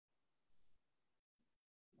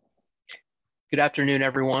Good afternoon,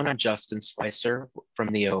 everyone. I'm Justin Spicer from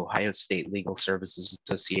the Ohio State Legal Services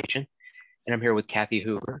Association, and I'm here with Kathy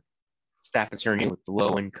Hoover, staff attorney with the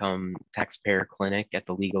Low Income Taxpayer Clinic at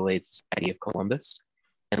the Legal Aid Society of Columbus,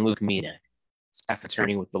 and Luke Mina, staff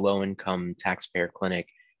attorney with the Low Income Taxpayer Clinic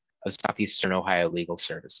of Southeastern Ohio Legal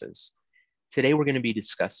Services. Today, we're going to be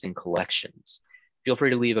discussing collections. Feel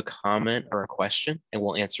free to leave a comment or a question, and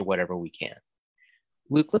we'll answer whatever we can.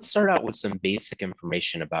 Luke, let's start out with some basic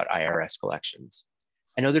information about IRS collections.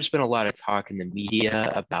 I know there's been a lot of talk in the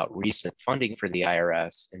media about recent funding for the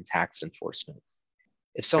IRS and tax enforcement.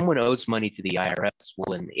 If someone owes money to the IRS,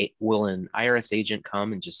 will an IRS agent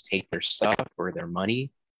come and just take their stuff or their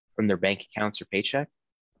money from their bank accounts or paycheck?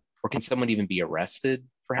 Or can someone even be arrested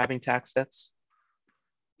for having tax debts?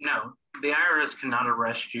 No, the IRS cannot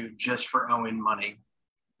arrest you just for owing money.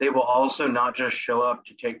 They will also not just show up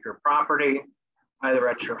to take your property, either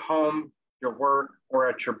at your home, your work, or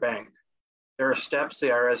at your bank. There are steps the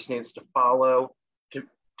IRS needs to follow to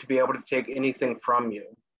be able to take anything from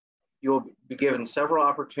you. You will be given several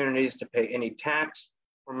opportunities to pay any tax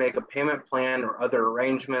or make a payment plan or other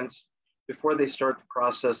arrangements before they start the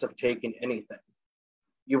process of taking anything.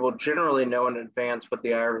 You will generally know in advance what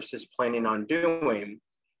the IRS is planning on doing.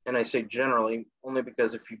 And I say generally only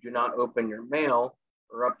because if you do not open your mail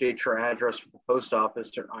or update your address for the post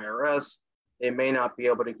office or IRS, they may not be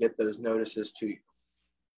able to get those notices to you.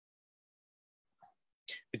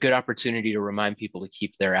 A good opportunity to remind people to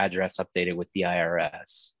keep their address updated with the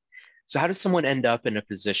IRS. So how does someone end up in a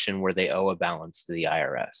position where they owe a balance to the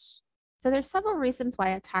IRS? So there's several reasons why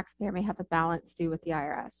a taxpayer may have a balance due with the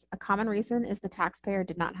IRS. A common reason is the taxpayer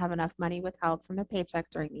did not have enough money withheld from their paycheck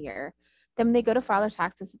during the year. Then when they go to file their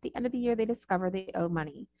taxes at the end of the year, they discover they owe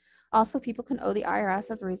money. Also, people can owe the IRS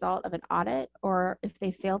as a result of an audit or if they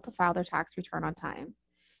fail to file their tax return on time.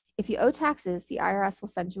 If you owe taxes, the IRS will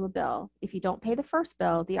send you a bill. If you don't pay the first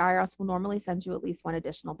bill, the IRS will normally send you at least one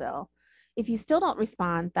additional bill. If you still don't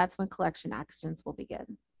respond, that's when collection actions will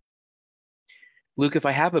begin. Luke, if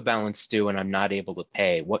I have a balance due and I'm not able to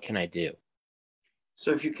pay, what can I do?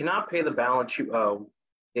 So if you cannot pay the balance you owe,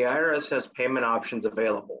 the IRS has payment options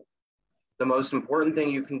available. The most important thing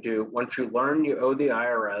you can do once you learn you owe the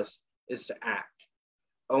IRS is to act.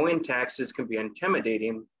 Owing taxes can be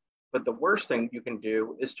intimidating, but the worst thing you can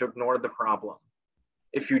do is to ignore the problem.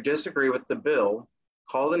 If you disagree with the bill,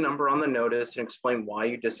 call the number on the notice and explain why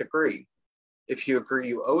you disagree. If you agree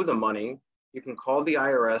you owe the money, you can call the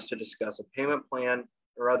IRS to discuss a payment plan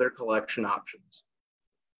or other collection options.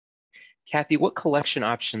 Kathy, what collection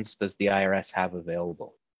options does the IRS have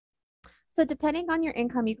available? So depending on your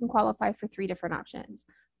income, you can qualify for 3 different options.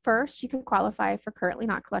 First, you could qualify for currently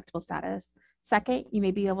not collectible status. Second, you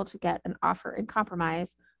may be able to get an offer in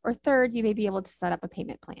compromise. Or third, you may be able to set up a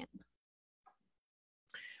payment plan.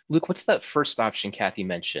 Luke, what's that first option Kathy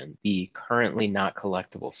mentioned, the currently not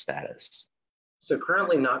collectible status? So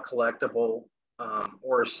currently not collectible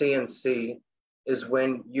or CNC is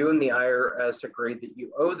when you and the IRS agree that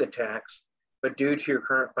you owe the tax, but due to your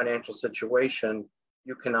current financial situation,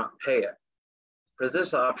 you cannot pay it. For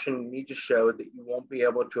this option, you need to show that you won't be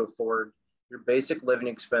able to afford your basic living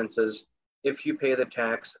expenses if you pay the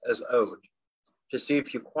tax as owed. To see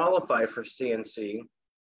if you qualify for CNC,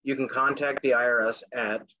 you can contact the IRS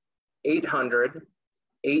at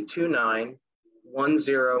 800-829-1040.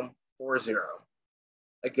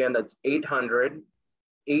 Again, that's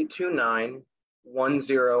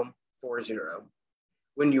 800-829-1040.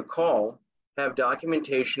 When you call, have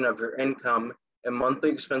documentation of your income and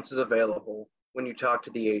monthly expenses available when you talk to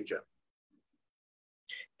the agent.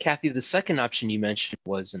 Kathy, the second option you mentioned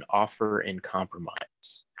was an offer in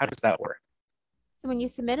compromise. How does that work? So when you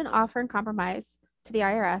submit an offer in compromise to the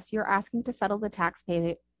IRS, you're asking to settle the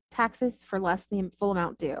taxes for less than the full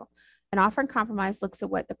amount due. An offer in compromise looks at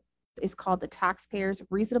what is called the taxpayer's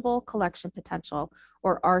reasonable collection potential,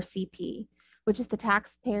 or RCP, which is the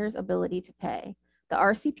taxpayer's ability to pay. The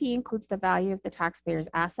RCP includes the value of the taxpayer's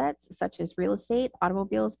assets, such as real estate,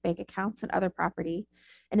 automobiles, bank accounts, and other property.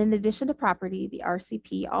 And in addition to property, the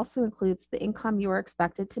RCP also includes the income you are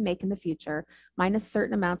expected to make in the future, minus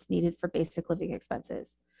certain amounts needed for basic living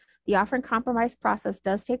expenses. The offer and compromise process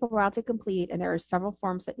does take a while to complete, and there are several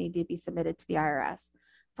forms that need to be submitted to the IRS.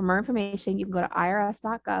 For more information, you can go to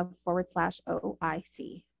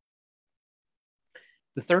irs.gov/OIC.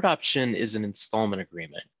 The third option is an installment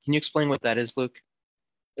agreement. Can you explain what that is, Luke?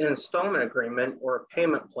 An installment agreement or a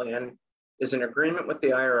payment plan is an agreement with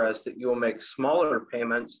the IRS that you will make smaller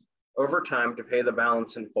payments over time to pay the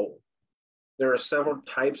balance in full. There are several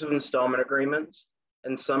types of installment agreements,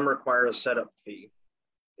 and some require a setup fee.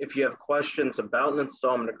 If you have questions about an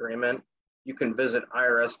installment agreement, you can visit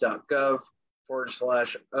irs.gov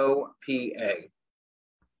 /OPA.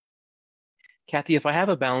 Kathy, if I have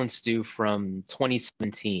a balance due from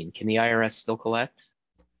 2017, can the IRS still collect?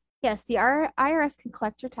 Yes, the IRS can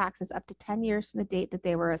collect your taxes up to 10 years from the date that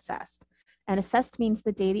they were assessed. And assessed means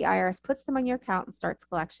the day the IRS puts them on your account and starts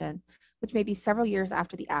collection, which may be several years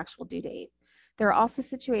after the actual due date. There are also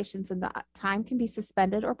situations when the time can be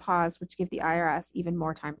suspended or paused, which give the IRS even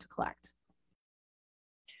more time to collect.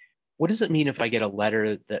 What does it mean if I get a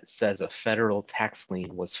letter that says a federal tax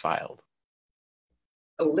lien was filed?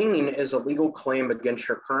 A lien is a legal claim against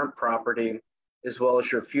your current property as well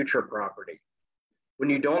as your future property. When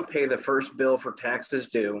you don't pay the first bill for taxes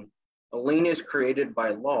due, a lien is created by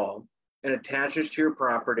law and attaches to your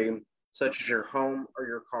property, such as your home or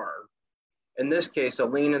your car. In this case, a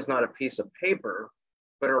lien is not a piece of paper,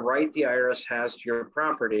 but a right the IRS has to your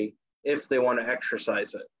property if they want to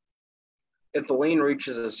exercise it. If the lien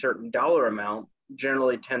reaches a certain dollar amount,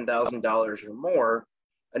 generally $10,000 or more,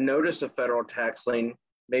 a notice of federal tax lien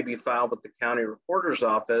may be filed with the county recorder's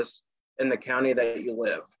office in the county that you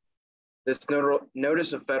live. This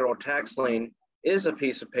notice of federal tax lien is a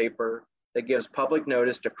piece of paper that gives public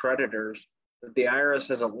notice to creditors that the IRS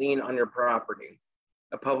has a lien on your property.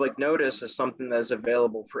 A public notice is something that is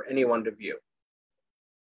available for anyone to view.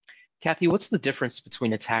 Kathy, what's the difference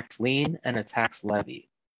between a tax lien and a tax levy?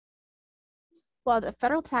 Well, the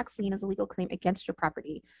federal tax lien is a legal claim against your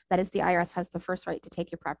property. That is, the IRS has the first right to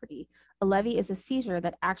take your property. A levy is a seizure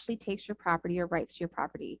that actually takes your property or rights to your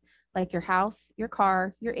property, like your house, your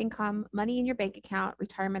car, your income, money in your bank account,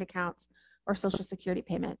 retirement accounts, or Social Security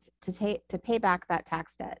payments to pay back that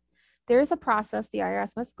tax debt. There is a process the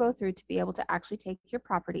IRS must go through to be able to actually take your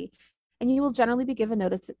property, and you will generally be given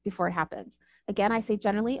notice before it happens. Again, I say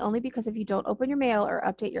generally only because if you don't open your mail or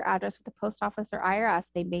update your address with the post office or IRS,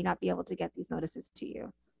 they may not be able to get these notices to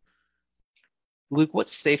you. Luke, what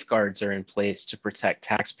safeguards are in place to protect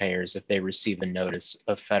taxpayers if they receive a notice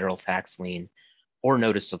of federal tax lien or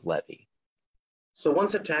notice of levy? So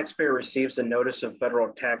once a taxpayer receives a notice of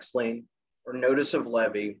federal tax lien or notice of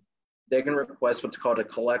levy, they can request what's called a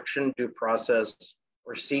collection due process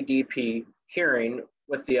or CDP hearing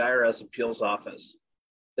with the IRS appeals office.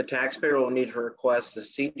 The taxpayer will need to request a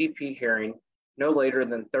CDP hearing no later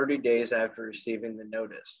than 30 days after receiving the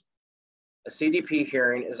notice. A CDP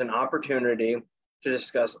hearing is an opportunity to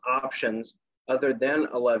discuss options other than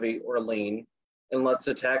a levy or lien and lets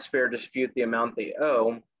the taxpayer dispute the amount they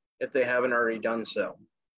owe if they haven't already done so.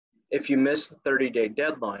 If you miss the 30-day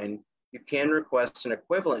deadline, you can request an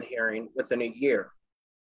equivalent hearing within a year.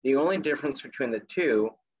 The only difference between the two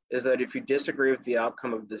is that if you disagree with the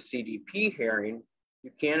outcome of the CDP hearing,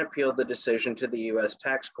 you can appeal the decision to the U.S.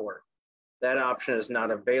 Tax Court. That option is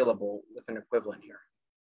not available with an equivalent hearing.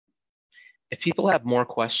 If people have more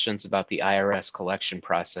questions about the IRS collection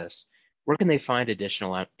process, where can they find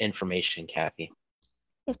additional information, Kathy?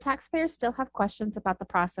 If taxpayers still have questions about the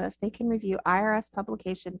process, they can review IRS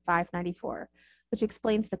Publication 594, which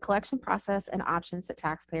explains the collection process and options that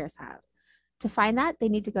taxpayers have. To find that, they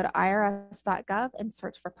need to go to irs.gov and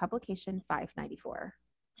search for Publication 594.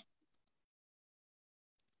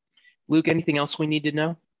 Luke, anything else we need to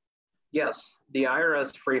know? Yes, the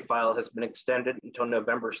IRS free file has been extended until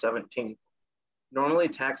November 17th. Normally,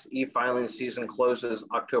 tax e-filing season closes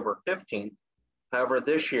October 15th. However,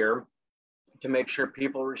 this year, to make sure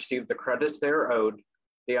people receive the credits they are owed,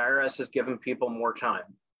 the IRS has given people more time.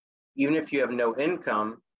 Even if you have no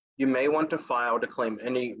income, you may want to file to claim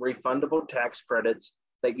any refundable tax credits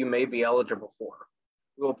that you may be eligible for.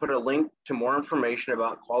 We will put a link to more information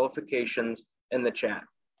about qualifications in the chat.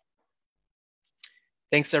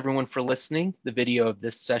 Thanks everyone for listening. The video of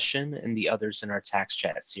this session and the others in our tax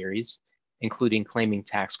chat series, including claiming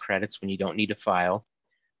tax credits when you don't need to file,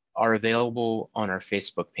 are available on our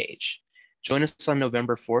Facebook page. Join us on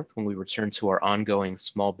November 4th when we return to our ongoing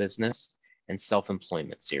small business and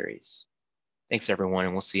self-employment series. Thanks everyone,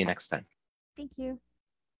 and we'll see you next time. Thank you.